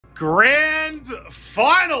Grand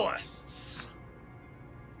finalists,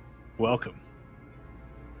 welcome.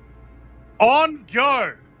 On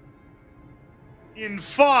go in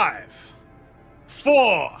 5,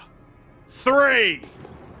 4, 3,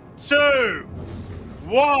 2,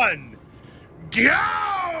 1, go!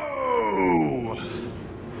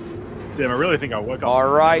 Damn, I really think I woke up. All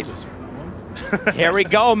right. Here we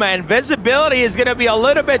go, man. Visibility is going to be a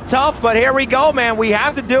little bit tough, but here we go, man. We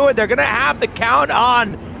have to do it. They're going to have to count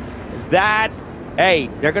on that. Hey,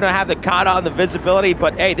 they're going to have to count on the visibility,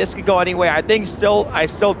 but hey, this could go anyway. I still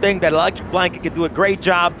think that Electric Blanket could do a great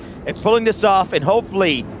job at pulling this off and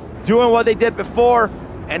hopefully doing what they did before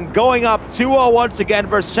and going up 2-0 once again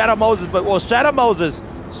versus Shadow Moses. But will Shadow Moses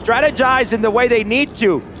strategize in the way they need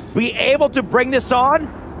to be able to bring this on?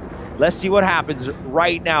 Let's see what happens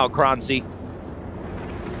right now, Croncy.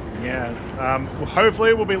 Yeah,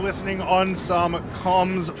 hopefully we'll be listening on some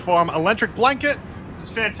comms from Electric Blanket. This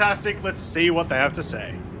is fantastic. Let's see what they have to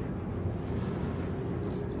say.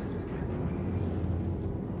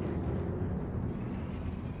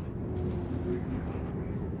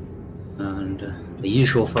 And the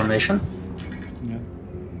usual formation. Yeah.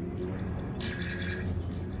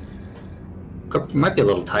 Might be a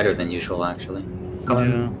little tighter than usual, actually.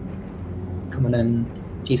 Coming in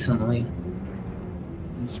decently.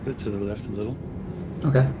 Split to the left a little.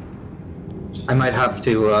 Okay. I might have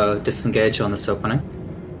to disengage on this opening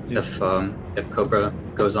if Cobra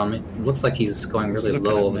goes on me. It looks like he's going really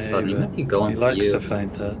low all of a sudden. He might be going for you. He likes to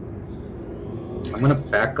feint that. I'm gonna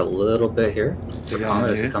back a little bit here for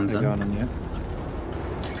Comet as he comes in. My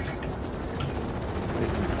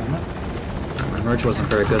merge wasn't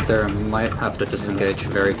very good there. I might have to disengage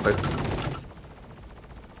very quick.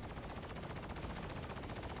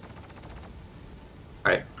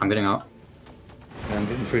 Alright, I'm getting out. Yeah, I'm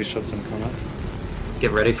getting 3 shots on Comet. Get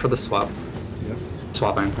ready for the swap. Yep.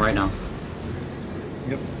 Swapping right now.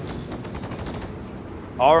 Yep.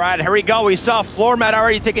 All right, here we go. We saw Floor Mat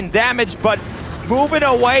already taking damage, but moving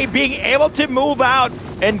away, being able to move out,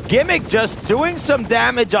 and Gimmick just doing some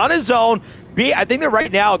damage on his own. I think they're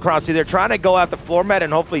right now, Crossy, they're trying to go after Floor Mat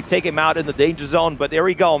and hopefully take him out in the danger zone, but there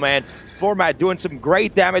we go, man. Floor Mat doing some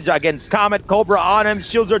great damage against Comet. Cobra on him.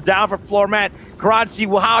 Shields are down for Floor Mat. Kranzi,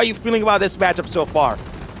 how are you feeling about this matchup so far?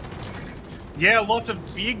 Yeah, lots of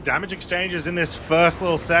big damage exchanges in this first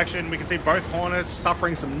little section. We can see both Hornets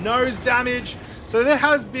suffering some nose damage. So there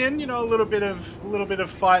has been, you know, a little bit of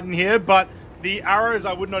fighting here, but the arrows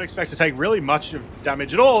I would not expect to take really much of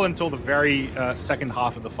damage at all until the very second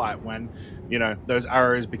half of the fight, when, you know, those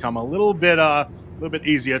arrows become a little bit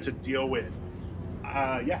easier to deal with.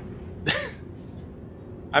 Yeah.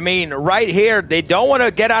 I mean, right here, they don't want to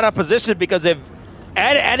get out of position because if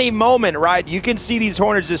at any moment, right, you can see these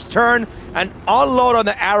Hornets just turn and unload on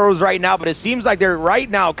the arrows right now, but it seems like they're right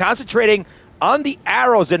now concentrating on the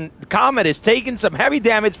arrows, and Comet is taking some heavy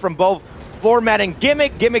damage from both Floor Mat and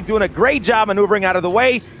Gimmick. Gimmick doing a great job maneuvering out of the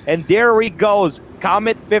way, and there he goes.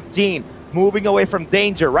 Comet 15, moving away from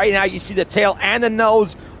danger. Right now, you see the tail and the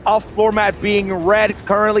nose of Floor Mat being red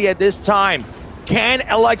currently at this time. Can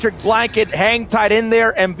Electric Blanket hang tight in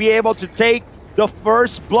there and be able to take the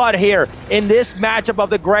first blood here in this matchup of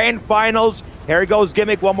the grand finals? Here goes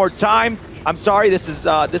Gimmick one more time. I'm sorry, this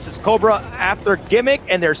is Cobra after Gimmick,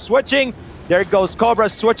 and they're switching. There goes Cobra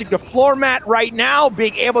switching to Floor Mat right now,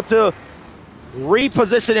 being able to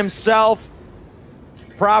reposition himself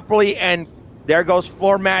properly, and there goes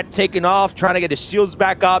Floor Mat taking off, trying to get his shields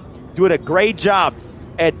back up, doing a great job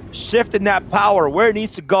at shifting that power where it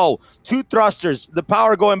needs to go. 2 thrusters, the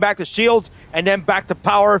power going back to shields, and then back to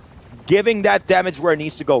power, giving that damage where it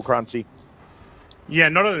needs to go, Croncy. Yeah,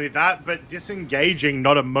 not only that, but disengaging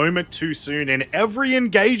not a moment too soon in every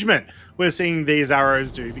engagement we're seeing these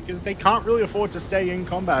arrows do, because they can't really afford to stay in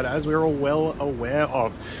combat, as we're all well aware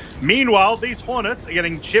of. Meanwhile, these Hornets are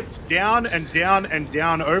getting chipped down and down and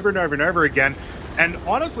down over and over and over again, and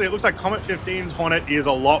honestly, it looks like Comet 15's Hornet is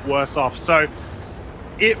a lot worse off, so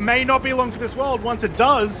it may not be long for this world. Once it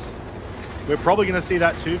does, we're probably going to see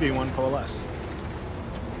that 2v1 coalesce.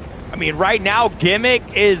 I mean, right now,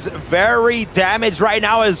 Gimmick is very damaged right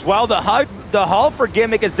now as well. The hull for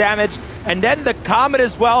Gimmick is damaged, and then the Comet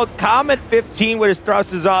as well. Comet 15 with his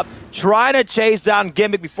thrusters up, trying to chase down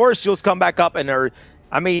Gimmick before his shields come back up. And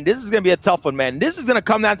I mean, this is going to be a tough one, man. This is going to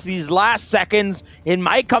come down to these last seconds. It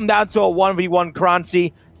might come down to a 1v1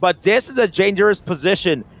 Croncy, but this is a dangerous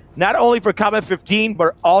position, not only for Comet 15,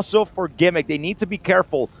 but also for Gimmick. They need to be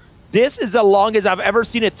careful. This is the longest I've ever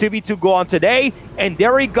seen a 2v2 go on today, and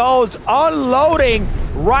there he goes, unloading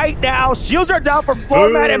right now. Shields are down for Floor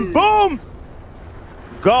Mat, and boom!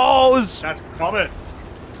 Goes. That's Comet.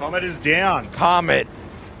 Comet is down. Comet.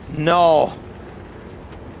 No.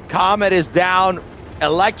 Comet is down.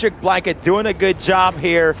 Electric Blanket doing a good job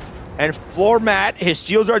here. And Floor Mat, his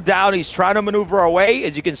shields are down. He's trying to maneuver away.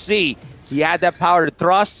 As you can see, he had that power to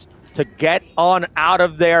thrust to get on out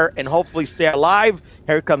of there and hopefully stay alive.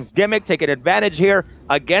 Here comes Gimmick taking advantage here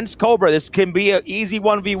against Cobra. This can be an easy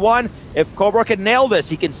 1v1. If Cobra can nail this,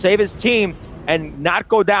 he can save his team and not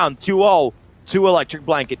go down 2-0 to Electric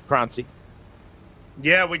Blanket, Croncy.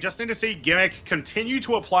 Yeah, we just need to see Gimmick continue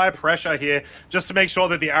to apply pressure here just to make sure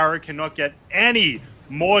that the arrow cannot get any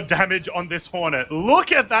more damage on this Hornet.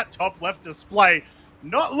 Look at that top left display.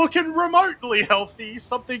 Not looking remotely healthy.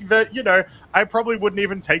 Something that, you know, I probably wouldn't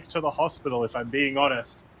even take to the hospital if I'm being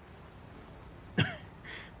honest.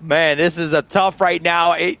 Man, this is a tough right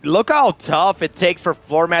now. Look how tough it takes for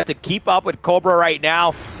Floor Mat to keep up with Cobra right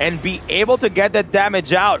now and be able to get that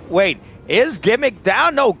damage out. Wait, is Gimmick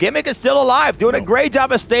down? No, Gimmick is still alive. Doing a great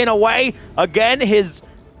job of staying away. Again, his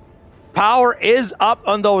power is up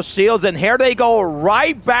on those shields, and here they go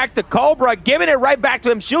right back to Cobra, giving it right back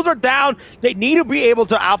to him. Shields are down. They need to be able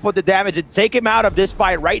to output the damage and take him out of this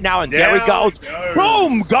fight right now, and there he goes.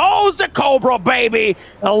 Boom goes the Cobra, baby.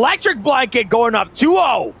 Electric Blanket going up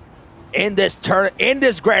 2-0 in this turn, in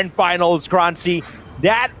this grand finals, Croncy.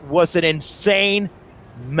 That was an insane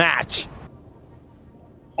match.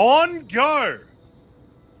 On go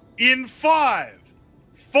in 5,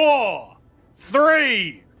 4,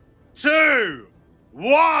 3, 2,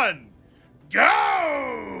 1,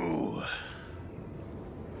 go!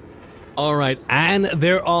 All right, and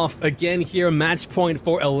they're off again here. Match point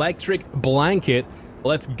for Electric Blanket.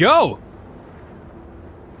 Let's go!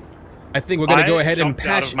 I think we're going to go ahead and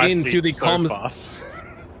patch into the comms.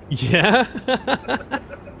 Yeah?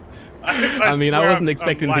 I mean, I wasn't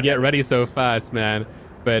expecting to get ready so fast, man.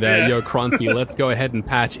 But, yo, Croncy, let's go ahead and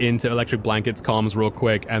patch into Electric Blanket's comms real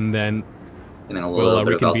quick, and then we'll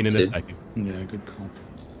reconvene in a second. Yeah, good call.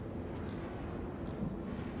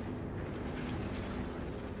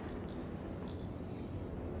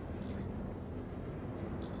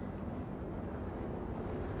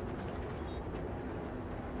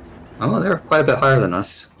 Oh, they're quite a bit higher than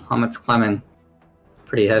us. Comet's climbing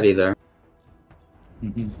pretty heavy there.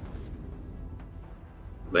 Mm-hmm.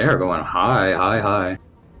 They're going high, high, high.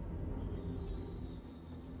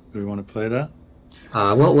 Do we want to play that?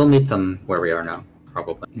 We'll meet them where we are now,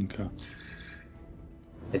 probably. Okay.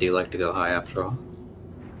 I do like to go high after all.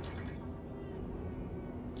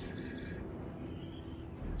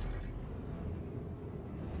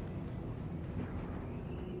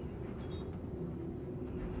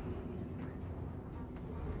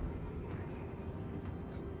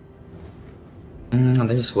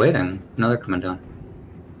 They're just waiting. No, they're coming down.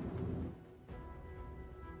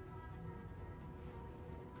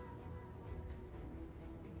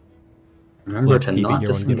 Remember to not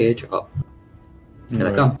disengage up. Here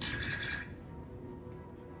they come.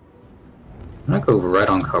 I'm gonna go right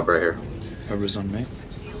on Cobra here. Cobra's on me.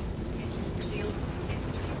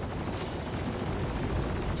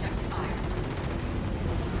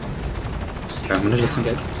 Okay, I'm gonna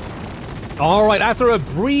disengage. All right, after a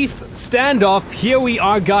brief standoff, here we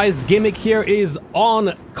are, guys. Gimmick here is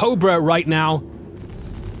on Cobra right now.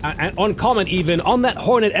 And on Comet even, on that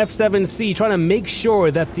Hornet F7C, trying to make sure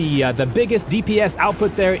that the biggest DPS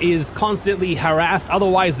output there is constantly harassed.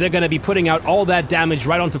 Otherwise, they're going to be putting out all that damage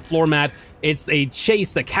right onto Floor Mat. It's a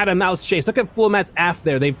chase, a cat-and-mouse chase. Look at Floor Mat's aft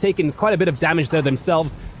there. They've taken quite a bit of damage there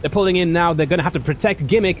themselves. They're pulling in now. They're going to have to protect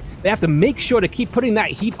Gimmick. They have to make sure to keep putting that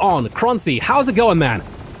heat on. Croncy, how's it going, man?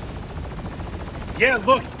 Yeah,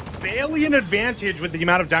 look, barely an advantage with the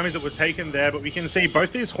amount of damage that was taken there, but we can see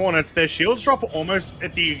both these Hornets, their shields drop almost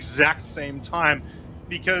at the exact same time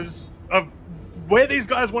because of where these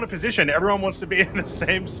guys want to position. Everyone wants to be in the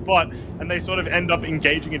same spot, and they sort of end up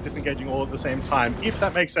engaging and disengaging all at the same time, if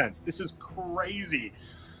that makes sense. This is crazy.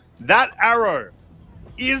 That arrow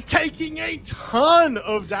is taking a ton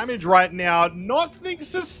of damage right now. Nothing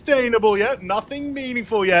sustainable yet, nothing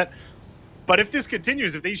meaningful yet. But if this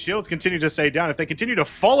continues, if these shields continue to stay down, if they continue to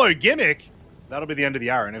follow Gimmick, that'll be the end of the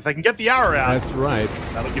arrow. And if they can get the arrow out, that's right,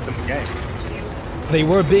 that'll give them the game. They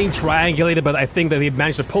were being triangulated, but I think that they've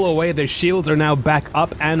managed to pull away. Their shields are now back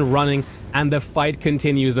up and running, and the fight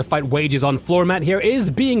continues. The fight wages on. Floor Mat here is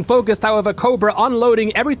being focused, however. Cobra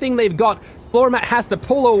unloading everything they've got. Floor Mat has to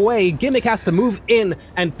pull away. Gimmick has to move in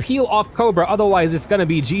and peel off Cobra. Otherwise, it's going to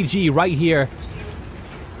be GG right here.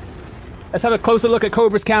 Let's have a closer look at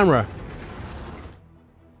Cobra's camera.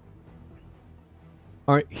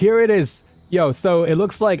 All right, here it is. Yo, so it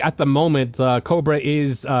looks like at the moment, Cobra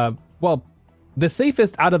is, well, the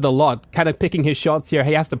safest out of the lot, kind of picking his shots here.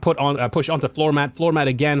 He has to push onto floor mat. Floor mat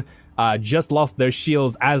again, just lost their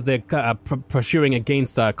shields as they're pursuing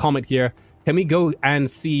against Comet here. Can we go and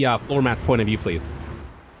see floor mat's point of view, please?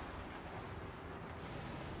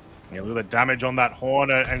 Yeah, look at the damage on that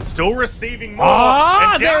Hornet and still receiving more.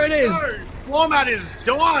 Ah, and there it is. Floor mat is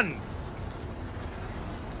done.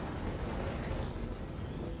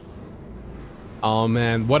 Oh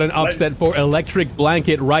man, what an upset for Electric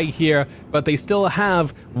Blanket right here. But they still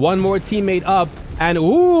have one more teammate up. And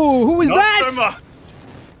ooh, who was that? So much.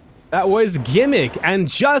 That was Gimmick. And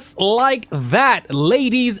just like that,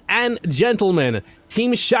 ladies and gentlemen,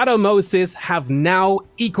 Team Shadow Moses have now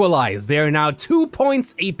equalized. They are now 2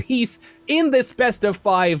 points apiece in this best of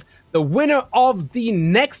 5. The winner of the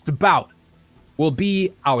next bout will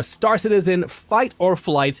be our StarCitizen Fight or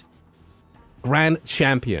Flight Grand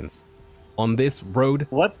Champions on this road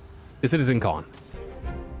to CitizenCon.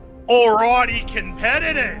 Alrighty,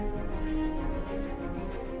 competitors.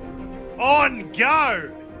 On go.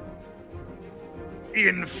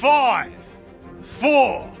 In 5,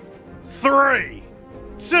 4, 3,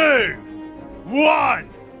 2, 1,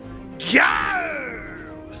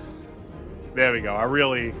 go! There we go. I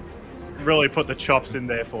really put the chops in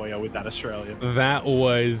there for you with that Australian. That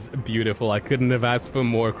was beautiful. I couldn't have asked for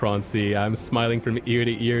more, Croncy. I'm smiling from ear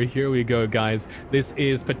to ear. Here we go, guys. This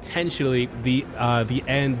is potentially the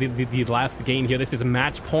last game here. This is a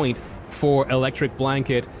match point for Electric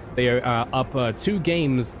Blanket. They are up 2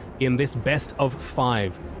 games in this best of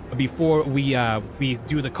 5. Before we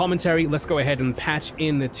do the commentary, let's go ahead and patch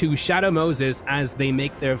in to Shadow Moses as they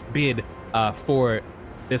make their bid for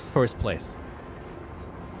this first place.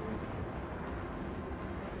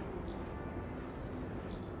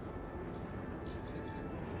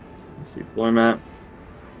 Let's see, floor mat.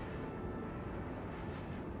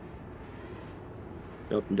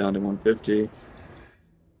 Up and down to 150.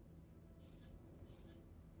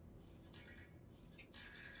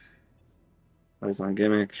 Eyes on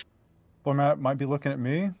Gimmick. Format might be looking at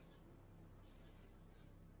me.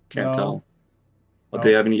 Can't No. tell. But No.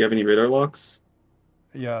 they have any radar locks?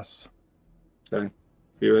 Yes. Okay.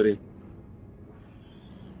 Be ready.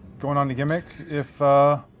 Going on to Gimmick. If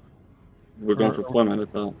We're going for floor mat, I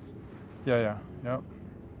thought. yeah, yep.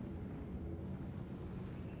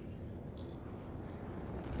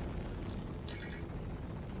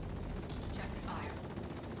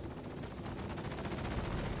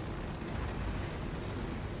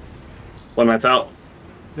 Floor mat's out.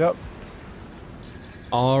 Yep.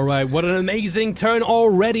 All right, what an amazing turn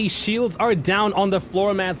already. Shields are down on the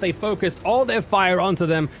floor mat. They focused all their fire onto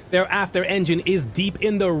them. Their after engine is deep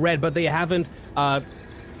in the red, but they haven't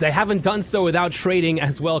done so without trading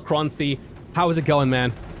as well, Croncy. How is it going,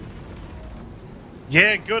 man?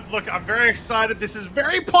 Yeah, good. Look, I'm very excited. This is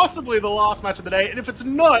very possibly the last match of the day, and if it's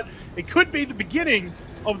not, it could be the beginning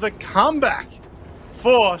of the comeback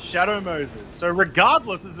for Shadow Moses. So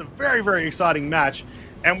regardless, this is a very, very exciting match.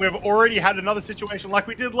 And we've already had another situation like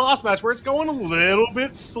we did last match where it's going a little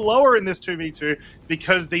bit slower in this 2v2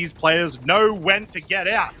 because these players know when to get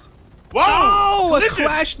out. Whoa! Oh, a collision!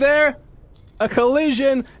 crash there. A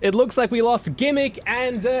collision. It looks like we lost Gimmick,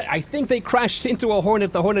 and I think they crashed into a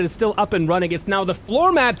Hornet. The Hornet is still up and running. It's now the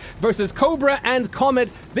floor mat versus Cobra and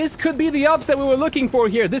Comet. This could be the upset we were looking for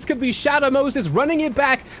here. This could be Shadow Moses running it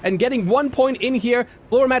back and getting 1 point in here.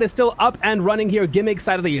 Floor mat is still up and running here. Gimmick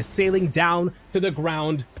silently is sailing down to the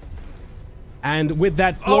ground. And with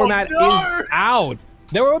that, floor mat is out.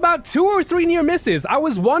 There were about 2 or 3 near misses. I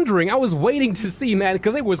was waiting to see, man,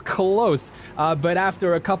 because it was close. But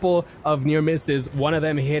after a couple of near misses, one of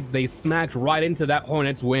them hit. They smacked right into that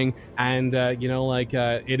Hornet's wing. And,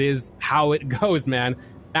 it is how it goes, man.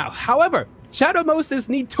 Now, however, Shadow Moses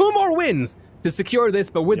need 2 more wins to secure this.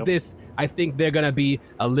 But with this, I think they're going to be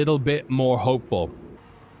a little bit more hopeful.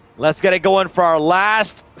 Let's get it going for our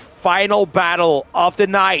last final battle of the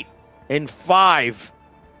night in 5,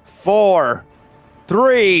 4,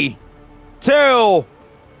 3, 2,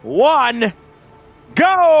 1,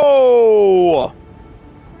 go!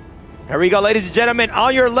 Here we go, ladies and gentlemen.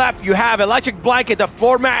 On your left, you have Electric Blanket, the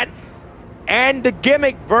floor mat, and the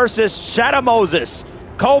Gimmick versus Shadow Moses,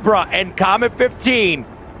 Cobra, and Comet 15.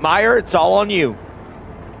 Meyer, it's all on you.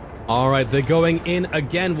 All right, they're going in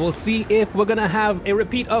again. We'll see if we're going to have a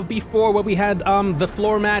repeat of before where we had the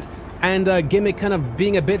floor mat and Gimmick kind of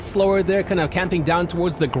being a bit slower there, kind of camping down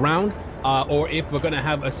towards the ground. Or if we're going to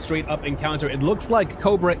have a straight up encounter. It looks like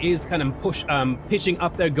Cobra is kind of pitching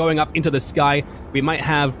up there, going up into the sky. We might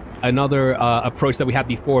have another approach that we had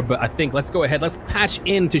before, but I think let's go ahead. Let's patch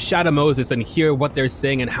into Shadow Moses and hear what they're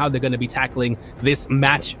saying and how they're going to be tackling this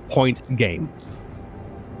match point game.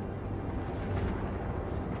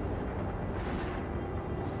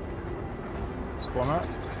 format.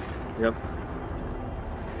 Yep.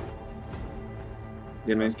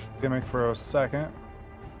 Gimmick. Gimmick for a second.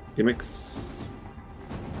 Gimmicks.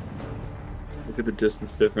 Look at the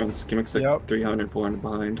distance difference. Gimmick's like 300, 400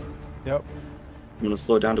 behind. Yep. I'm gonna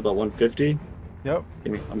slow down to about 150. Yep.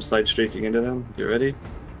 I'm side strafing into them. You ready?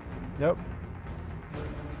 Yep.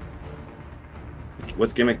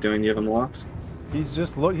 What's Gimmick doing? You have him locked? He's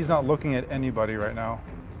just he's not looking at anybody right now.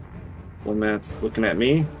 Well, Matt's looking at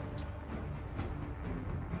me.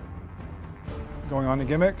 Going on to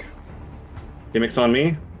Gimmick. Gimmick's on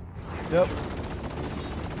me. Yep.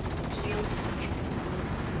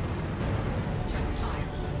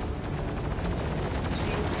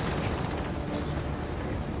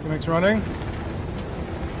 Gimmick's running.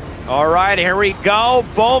 All right, here we go.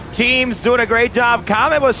 Both teams doing a great job.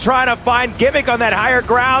 Comet was trying to find Gimmick on that higher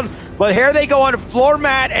ground, but here they go on floor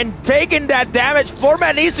mat and taking that damage. Floor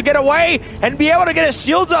mat needs to get away and be able to get his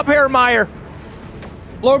shields up here, Meyer.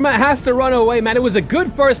 Floormat has to run away, man. It was a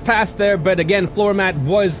good first pass there, but again, Floormat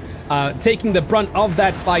was taking the brunt of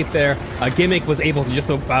that fight there. Gimmick was able to just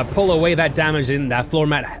pull away that damage, and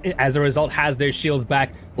Floormat, as a result, has their shields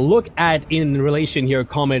back. Look at, in relation here,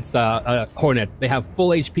 Comet's Hornet. They have full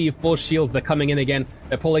HP, full shields. They're coming in again.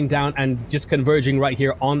 They're pulling down and just converging right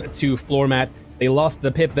here onto Floormat. They lost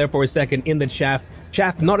the pip there for a second in the chaff.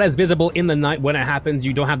 Chaff not as visible in the night when it happens.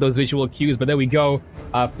 You don't have those visual cues, but there we go.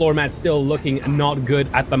 Floormat still looking not good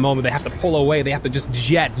at the moment. They have to pull away. They have to just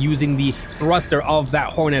jet using the thruster of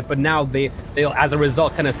that Hornet, but now they'll, as a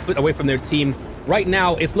result, kind of split away from their team. Right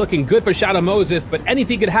now, it's looking good for Shadow Moses, but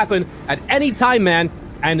anything could happen at any time, man.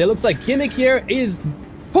 And it looks like Gimmick here is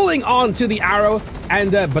pulling on to the arrow,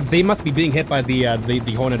 and but they must be being hit by the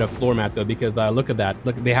Hornet of Floormat, though, because look at that.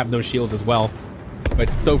 Look, they have no shields as well. But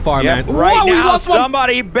so far, man. Right Whoa, now,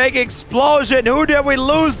 somebody, big explosion. Who did we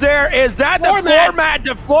lose there? Is that the Floormat?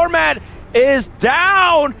 The Floormat is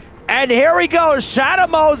down. And here we go. Shadow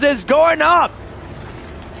Moses going up.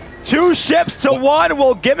 2 ships to 1.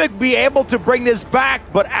 Will Gimmick be able to bring this back?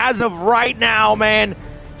 But as of right now, man,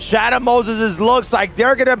 Shadow Moses looks like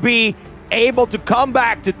they're going to be able to come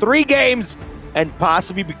back to 3 games and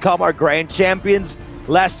possibly become our grand champions.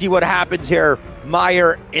 Let's see what happens here,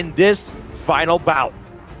 Meyer, in this final bout.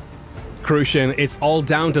 Crucian, it's all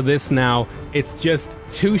down to this now. It's just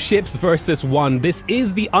 2 ships versus 1. This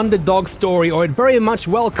is the underdog story, or it very much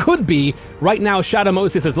well could be. Right now, Shadow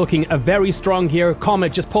Moses is looking very strong here.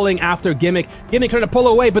 Comet just pulling after Gimmick. Gimmick trying to pull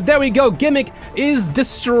away, but there we go. Gimmick is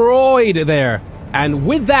destroyed there. And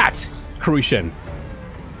with that, Crucian,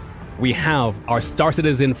 we have our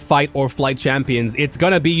StarCitizen Fight or Flight champions. It's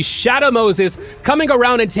gonna be Shadow Moses coming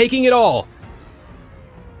around and taking it all.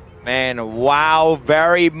 Man, wow,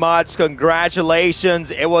 very much.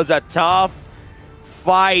 Congratulations. It was a tough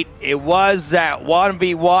fight. It was that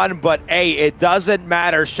 1v1, but hey, it doesn't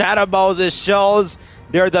matter. Shadow Moses shows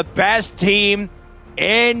they're the best team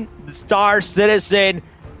in the StarCitizen.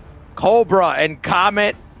 Cobra and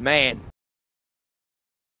Comet, man,